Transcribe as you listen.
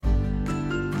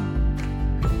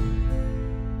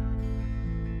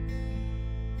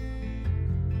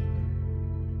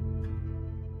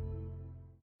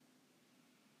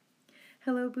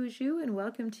hello, Bonjour, and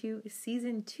welcome to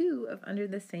Season 2 of Under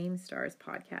the Same Stars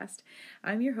podcast.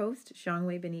 I'm your host,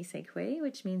 Zongwe Binesikwe,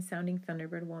 which means Sounding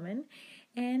Thunderbird Woman,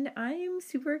 and I'm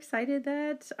super excited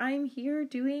that I'm here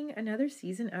doing another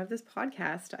season of this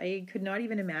podcast. I could not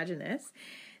even imagine this.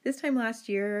 This time last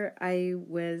year, I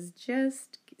was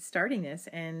just starting this,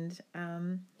 and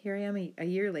here I am a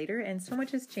year later, and so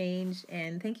much has changed,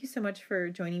 and thank you so much for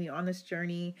joining me on this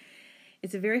journey.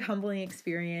 It's a very humbling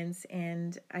experience,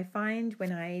 and I find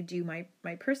when I do my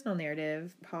personal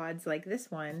narrative pods like this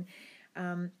one,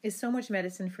 is so much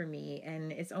medicine for me,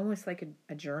 and it's almost like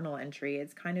a journal entry.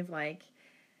 It's kind of like,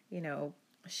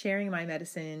 sharing my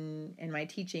medicine and my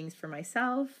teachings for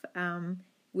myself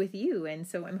with you, and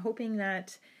so I'm hoping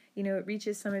that, it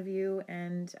reaches some of you,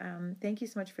 and thank you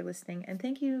so much for listening, and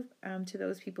thank you to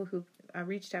those people who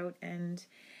reached out and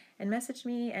message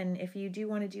me. And if you do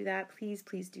want to do that, please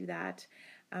do that.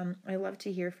 I love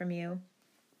to hear from you.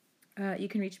 You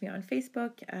can reach me on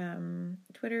Facebook,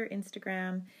 Twitter,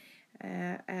 Instagram,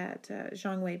 at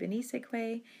Zongwe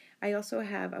Binesikwe. I also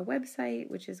have a website,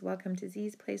 which is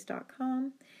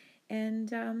welcometozsplace.com. And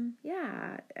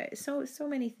so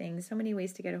many things, so many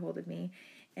ways to get a hold of me.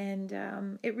 And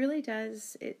it really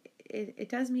does, it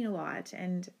does mean a lot.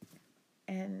 And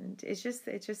it's just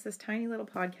this tiny little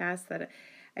podcast that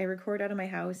I record out of my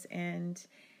house, and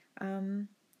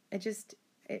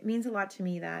it means a lot to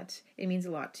me that it means a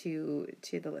lot to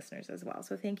the listeners as well.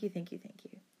 So thank you.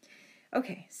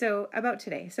 Okay, so about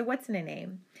today. So what's in a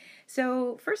name?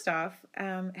 So first off,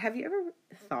 have you ever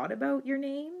thought about your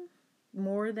name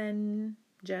more than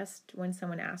just when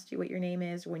someone asked you what your name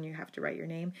is, or when you have to write your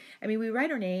name? I mean, we write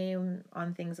our name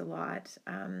on things a lot.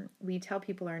 We tell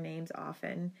people our names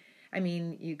often. I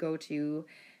mean, you go to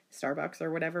Starbucks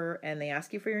or whatever, and they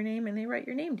ask you for your name, and they write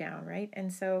your name down, right?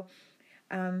 And so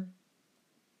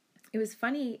it was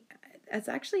funny. That's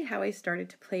actually how I started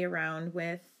to play around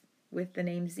with the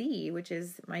name Z, which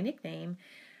is my nickname.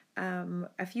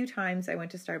 A few times I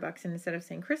went to Starbucks, and instead of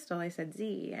saying Crystal, I said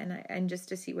Z, and just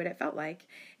to see what it felt like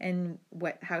and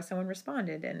how someone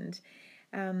responded. And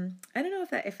I don't know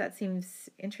if that seems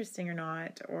interesting or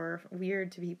not, or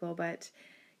weird to people, but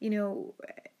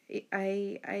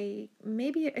I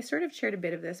sort of shared a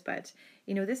bit of this, but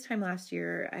this time last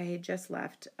year I had just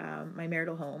left my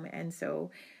marital home, and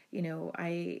so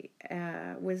I've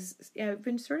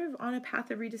been sort of on a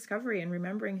path of rediscovery and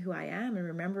remembering who I am, and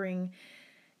remembering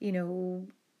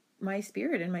my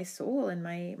spirit and my soul and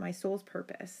my soul's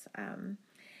purpose.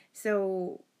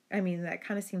 So I mean, that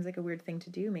kind of seems like a weird thing to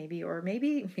do, maybe, or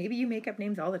maybe you make up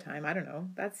names all the time. I don't know.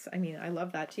 I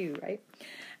love that too, right?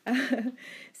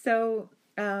 So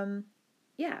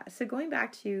going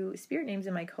back to spirit names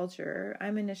in my culture,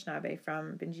 I'm Anishinaabe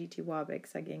from Binji-Tiwabik,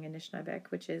 Saging Anishinaabeg,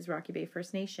 which is Rocky Bay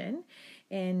First Nation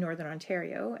in Northern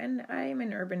Ontario, and I'm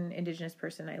an urban Indigenous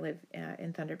person. I live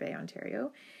in Thunder Bay,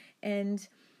 Ontario, and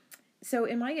so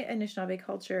in my Anishinaabe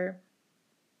culture,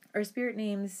 our spirit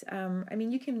names,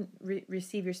 you can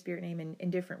receive your spirit name in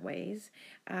different ways.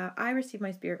 I received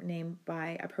my spirit name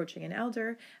by approaching an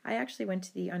elder. I actually went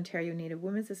to the Ontario Native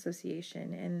Women's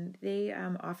Association, and they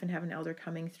often have an elder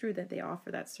coming through that they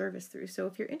offer that service through. So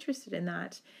if you're interested in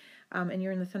that, and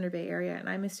you're in the Thunder Bay area, and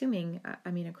I'm assuming,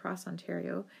 across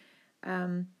Ontario,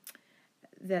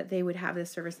 that they would have this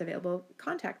service available,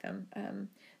 contact them.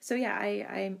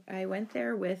 I went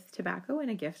there with tobacco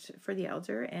and a gift for the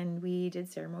elder, and we did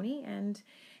ceremony, and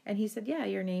he said, yeah,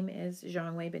 your name is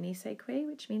Zongwe Binesikwe,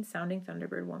 which means Sounding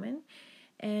Thunderbird Woman.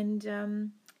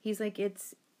 And he's like,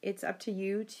 it's up to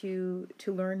you to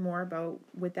learn more about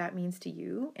what that means to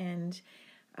you. And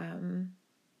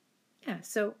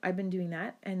so I've been doing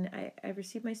that, and I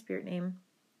received my spirit name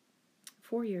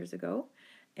 4 years ago,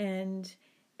 and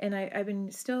I've been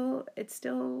it's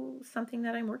still something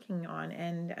that I'm working on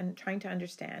and trying to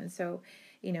understand. So,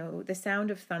 the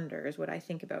sound of thunder is what I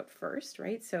think about first,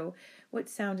 right? So what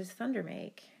sound does thunder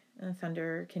make? And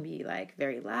thunder can be like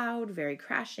very loud, very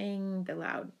crashing, the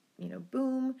loud,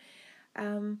 boom.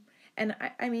 And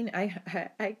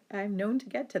I'm known to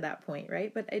get to that point,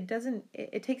 right? But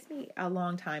it takes me a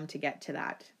long time to get to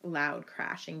that loud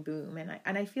crashing boom.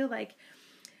 And I feel like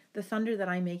the thunder that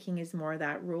I'm making is more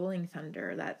that rolling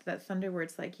thunder, that thunder where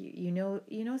it's like,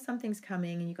 something's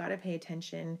coming and you got to pay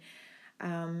attention.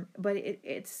 But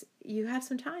it's, you have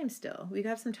some time still. We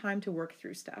have some time to work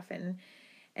through stuff. And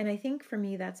I think for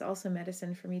me, that's also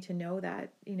medicine for me to know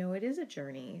that, it is a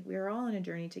journey. We're all on a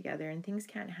journey together, and things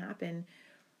can't happen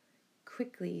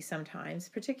quickly sometimes,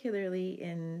 particularly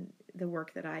in the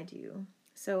work that I do.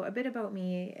 So a bit about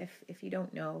me, if you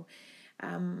don't know,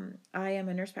 I am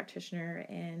a nurse practitioner,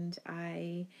 and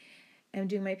I am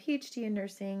doing my PhD in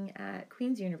nursing at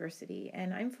Queen's University,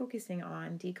 and I'm focusing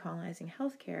on decolonizing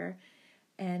healthcare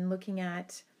and looking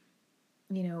at,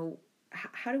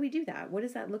 how do we do that? What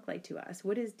does that look like to us?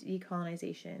 What is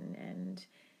decolonization? And,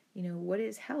 what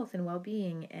is health and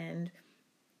well-being? And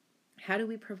how do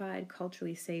we provide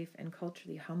culturally safe and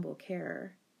culturally humble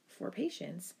care for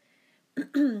patients?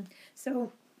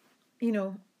 So,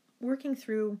 working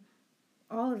through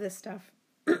all of this stuff,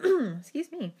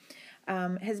 excuse me,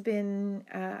 has been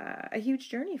a huge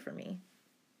journey for me.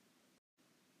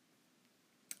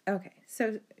 Okay,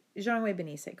 so Zongwe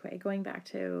Binesikwe, going back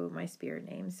to my spirit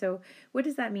name. So what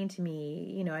does that mean to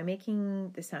me? I'm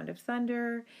making the sound of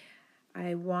thunder.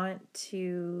 I want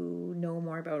to know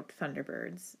more about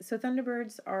thunderbirds. So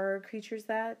thunderbirds are creatures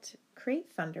that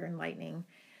create thunder and lightning.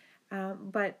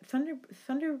 But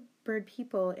thunderbird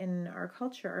people in our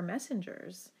culture are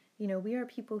messengers. We are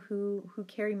people who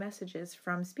carry messages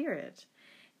from spirit.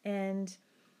 And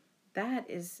that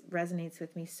resonates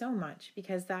with me so much,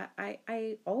 because that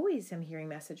I always am hearing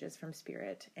messages from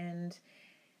spirit. And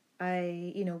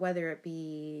I, whether it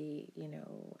be,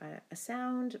 a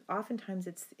sound, oftentimes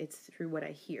it's through what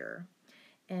I hear.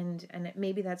 And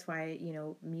maybe that's why,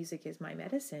 music is my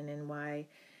medicine, and why,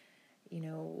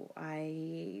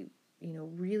 I,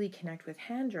 really connect with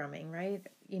hand drumming, right?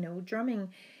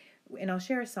 Drumming, and I'll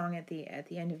share a song at the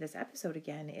end of this episode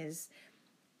again, is,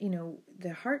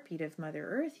 the heartbeat of Mother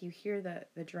Earth. You hear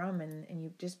the drum and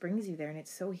it just brings you there, and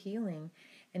it's so healing.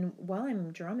 And while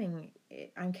I'm drumming,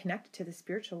 I'm connected to the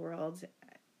spiritual world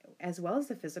as well as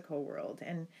the physical world.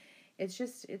 And it's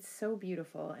so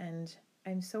beautiful. And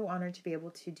I'm so honored to be able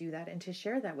to do that and to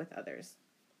share that with others.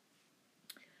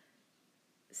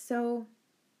 So,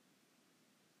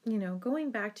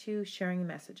 going back to sharing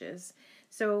messages.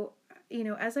 So,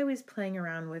 as I was playing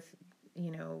around with,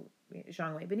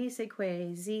 Zongwe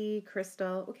Binesikwe, Z,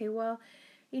 Crystal. Okay, well,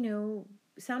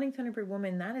 sounding Thunderbird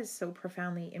Woman, that is so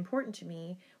profoundly important to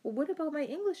me. Well, what about my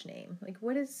English name? Like,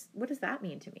 what does that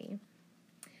mean to me?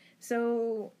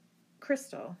 So,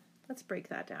 Crystal, let's break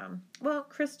that down. Well,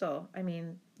 crystal,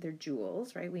 they're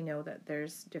jewels, right? We know that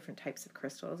there's different types of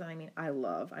crystals. And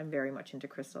I'm very much into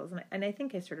crystals. And I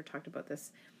think I sort of talked about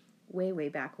this way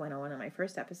back when on one of my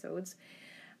first episodes.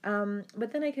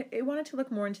 But then I wanted to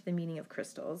look more into the meaning of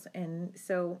crystals. And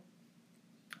so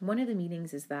one of the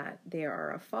meanings is that they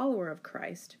are a follower of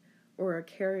Christ or a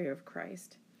carrier of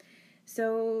Christ.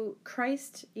 So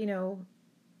Christ, I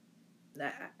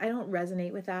don't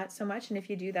resonate with that so much. And if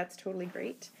you do, that's totally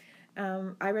great.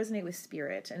 I resonate with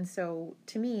spirit. And so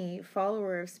to me,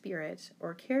 follower of spirit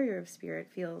or carrier of spirit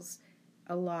feels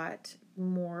a lot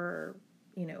more,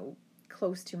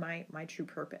 close to my true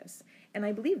purpose. And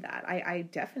I believe that. I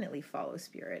definitely follow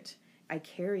spirit. I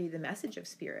carry the message of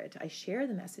spirit. I share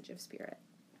the message of spirit.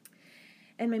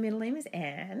 And my middle name is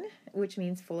Anne, which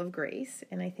means full of grace.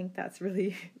 And I think that's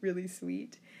really, really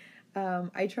sweet.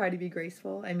 I try to be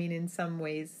graceful. In some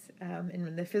ways,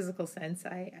 in the physical sense,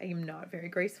 I am not very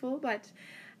graceful, but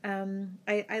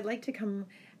I like to come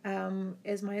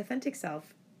as my authentic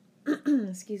self.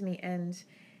 Excuse me. And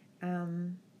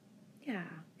yeah.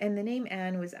 And the name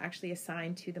Anne was actually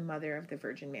assigned to the mother of the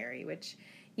Virgin Mary, which,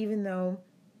 even though,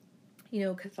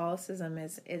 Catholicism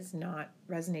is not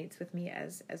resonates with me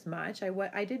as much.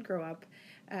 I did grow up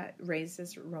raised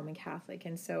as Roman Catholic,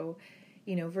 and so,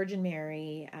 Virgin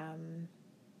Mary,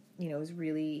 is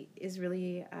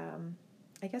really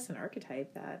I guess an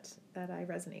archetype that I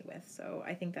resonate with. So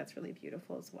I think that's really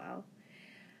beautiful as well.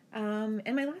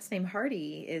 And my last name,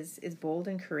 Hardy, is bold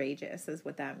and courageous, is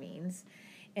what that means.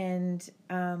 And,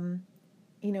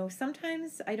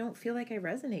 sometimes I don't feel like I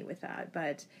resonate with that,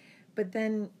 but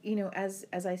then,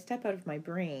 as I step out of my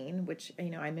brain, which,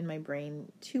 I'm in my brain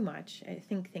too much, I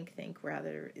think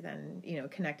rather than,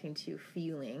 connecting to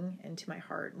feeling and to my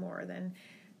heart more than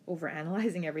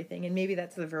overanalyzing everything. And maybe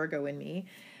that's the Virgo in me.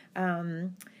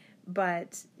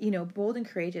 But, bold and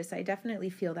courageous, I definitely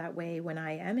feel that way when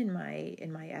I am in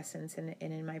my essence and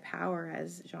in my power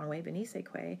as Zongwe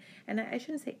Binesikwe. And I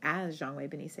shouldn't say as Zongwe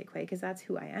Binesikwe, because that's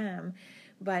who I am.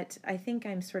 But I think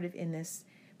I'm sort of in this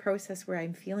process where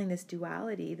I'm feeling this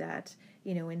duality that,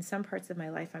 in some parts of my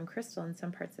life I'm Crystal, in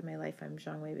some parts of my life I'm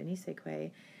Zongwe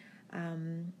Binesikwe.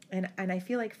 And I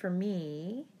feel like for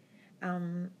me,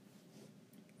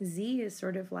 Z is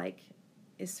sort of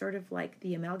like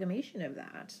the amalgamation of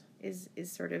that, is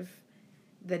sort of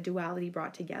the duality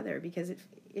brought together, because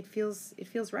it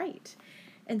feels right.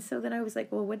 And so then I was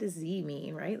like, well, what does Z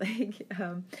mean, right?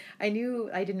 I knew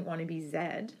I didn't want to be Z.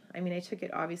 I took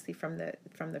it obviously from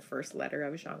the first letter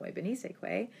of Zongwe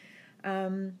Binesikwe.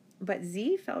 But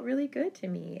Z felt really good to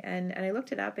me. And I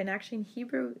looked it up, and actually in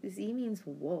Hebrew, Z means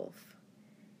wolf.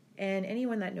 And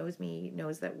anyone that knows me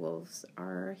knows that wolves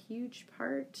are a huge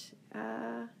part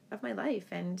of my life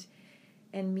and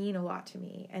mean a lot to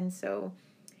me. And so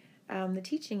the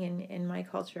teaching in my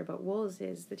culture about wolves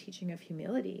is the teaching of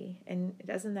humility. And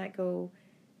doesn't that go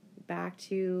back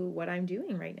to what I'm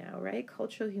doing right now, right?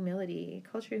 Cultural humility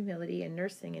in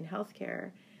nursing and healthcare,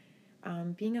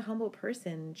 being a humble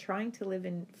person, trying to live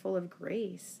in full of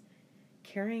grace,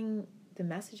 carrying the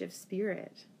message of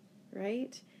spirit,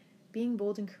 right? Being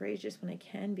bold and courageous when I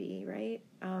can be, right?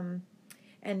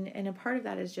 And a part of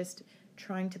that is just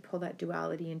trying to pull that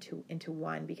duality into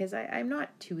one, because I'm not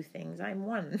two things, I'm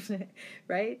one,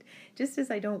 right? Just as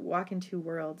I don't walk in two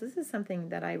worlds. This is something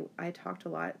that I talked a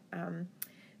lot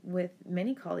with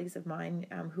many colleagues of mine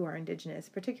who are Indigenous,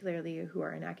 particularly who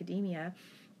are in academia,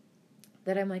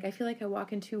 that I'm like, I feel like I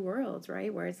walk in two worlds,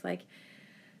 right? Where it's like,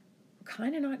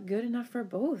 kind of not good enough for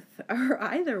both or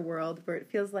either world, where it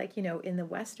feels like, in the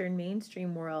Western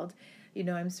mainstream world,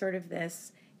 I'm sort of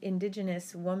this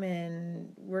Indigenous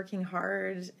woman working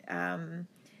hard,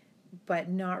 but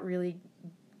not really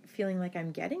feeling like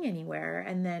I'm getting anywhere.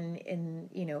 And then in,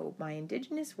 my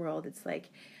Indigenous world, it's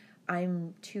like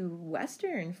I'm too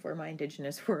Western for my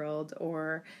Indigenous world,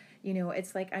 or,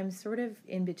 it's like I'm sort of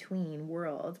in between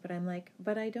worlds, but I'm like,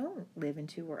 but I don't live in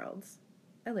two worlds.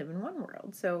 I live in one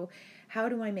world. So how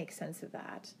do I make sense of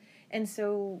that? And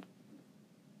so,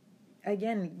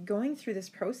 again, going through this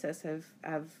process of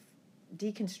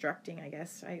deconstructing, I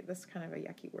guess, that's kind of a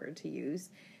yucky word to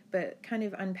use, but kind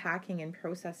of unpacking and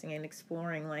processing and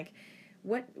exploring, like,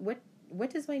 what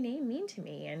does my name mean to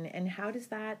me? And how does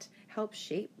that help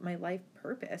shape my life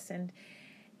purpose? And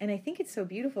I think it's so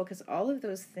beautiful because all of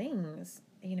those things,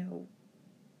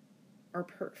 are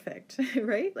perfect,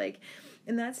 right? Like,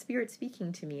 and that spirit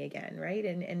speaking to me again, right?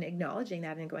 And acknowledging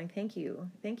that and going, thank you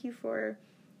for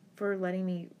letting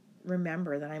me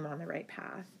remember that I'm on the right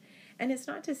path. And it's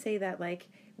not to say that, like,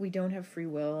 we don't have free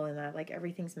will and that, like,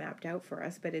 everything's mapped out for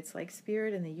us, but it's like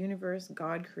spirit and the universe,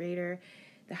 God, creator,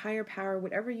 the higher power,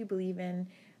 whatever you believe in,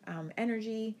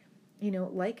 energy,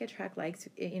 like attract likes,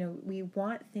 we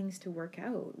want things to work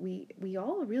out. We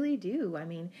all really do. I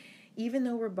mean, even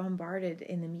though we're bombarded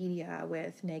in the media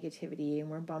with negativity and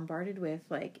we're bombarded with,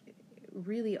 like,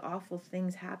 really awful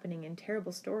things happening and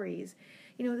terrible stories,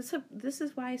 this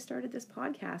is why I started this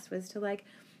podcast, was to, like,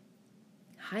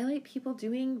 highlight people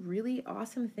doing really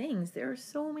awesome things. There are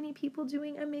so many people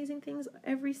doing amazing things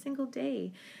every single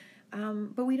day,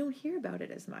 but we don't hear about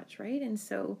it as much, right? And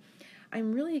so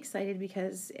I'm really excited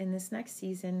because in this next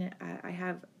season, I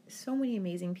have so many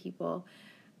amazing people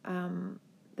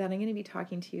that I'm going to be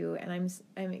talking to, and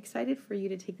I'm excited for you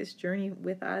to take this journey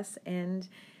with us. And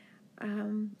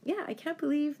I can't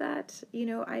believe that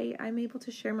I'm able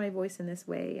to share my voice in this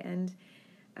way. And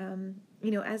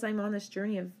as I'm on this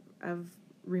journey of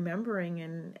remembering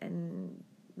and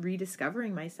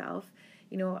rediscovering myself,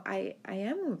 I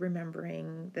am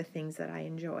remembering the things that I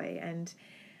enjoy. And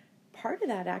part of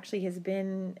that actually has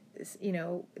been,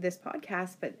 this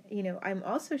podcast, but, I'm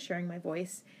also sharing my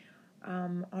voice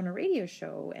on a radio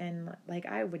show. And, like,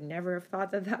 I would never have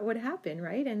thought that would happen,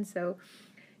 right? And so,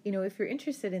 if you're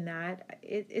interested in that,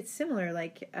 it's similar,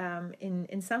 like,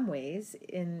 in some ways,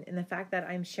 in the fact that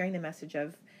I'm sharing the message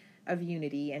of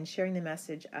unity and sharing the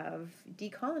message of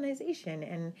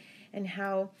decolonization and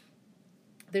how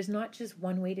there's not just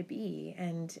one way to be,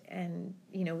 and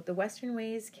the Western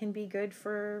ways can be good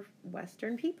for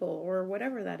Western people or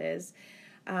whatever that is,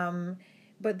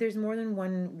 but there's more than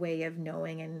one way of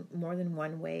knowing and more than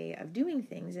one way of doing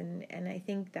things, and I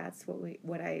think that's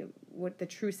what the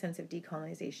true sense of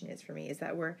decolonization is for me, is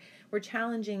that we're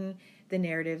challenging the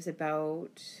narratives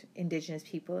about Indigenous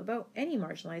people, about any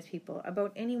marginalized people,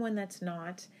 about anyone that's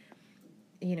not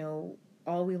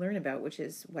all we learn about, which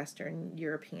is Western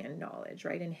European knowledge,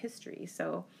 right, and history.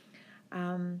 So,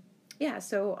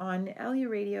 so on LU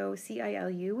Radio,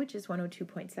 CILU, which is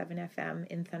 102.7 FM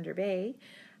in Thunder Bay,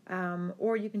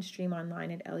 or you can stream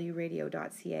online at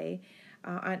luradio.ca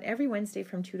on every Wednesday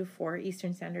from 2 to 4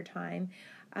 Eastern Standard Time.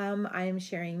 I am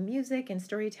sharing music and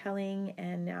storytelling,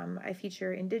 and I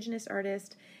feature Indigenous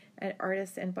artists,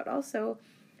 but also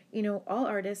all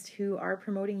artists who are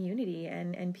promoting unity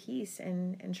and peace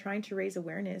and trying to raise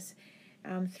awareness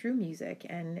through music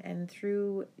and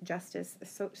through justice,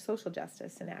 social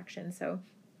justice and action. So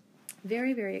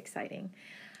very, very exciting.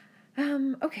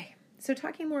 Okay, so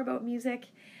talking more about music,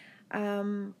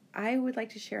 I would like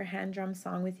to share a hand drum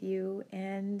song with you.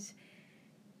 And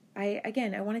I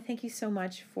want to thank you so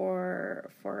much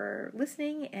for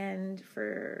listening and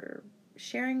for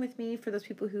sharing with me, for those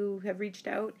people who have reached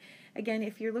out. Again,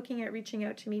 if you're looking at reaching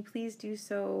out to me, please do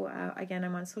so. Again,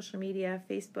 I'm on social media,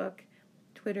 Facebook,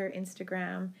 Twitter,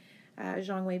 Instagram,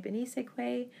 Zongwe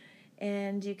Binesikwe.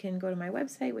 And you can go to my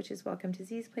website, which is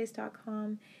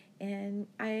welcometozsplace.com. And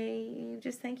I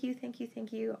just thank you,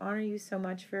 honor you so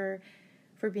much for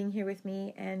being here with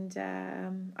me. And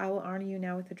I will honor you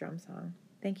now with a drum song.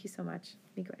 Thank you so much.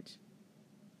 Miigwech.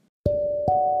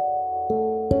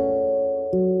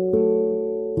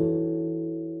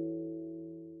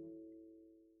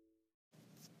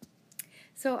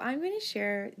 So I'm going to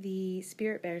share the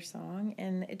Spirit Bear song,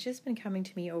 and it's just been coming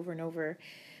to me over and over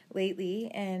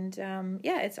lately. And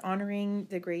it's honoring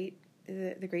the great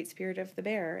spirit of the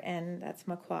bear, and that's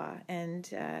Makwa. And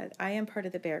I am part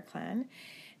of the Bear Clan,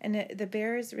 and the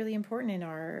bear is really important in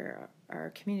our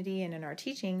community and in our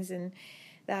teachings. And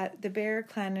that the Bear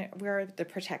Clan, we're the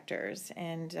protectors,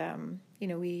 and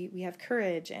we have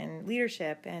courage and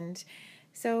leadership. And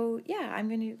so, I'm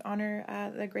going to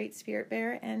honor the great spirit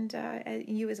bear and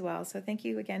you as well. So thank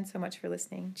you again so much for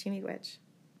listening. Miigwech.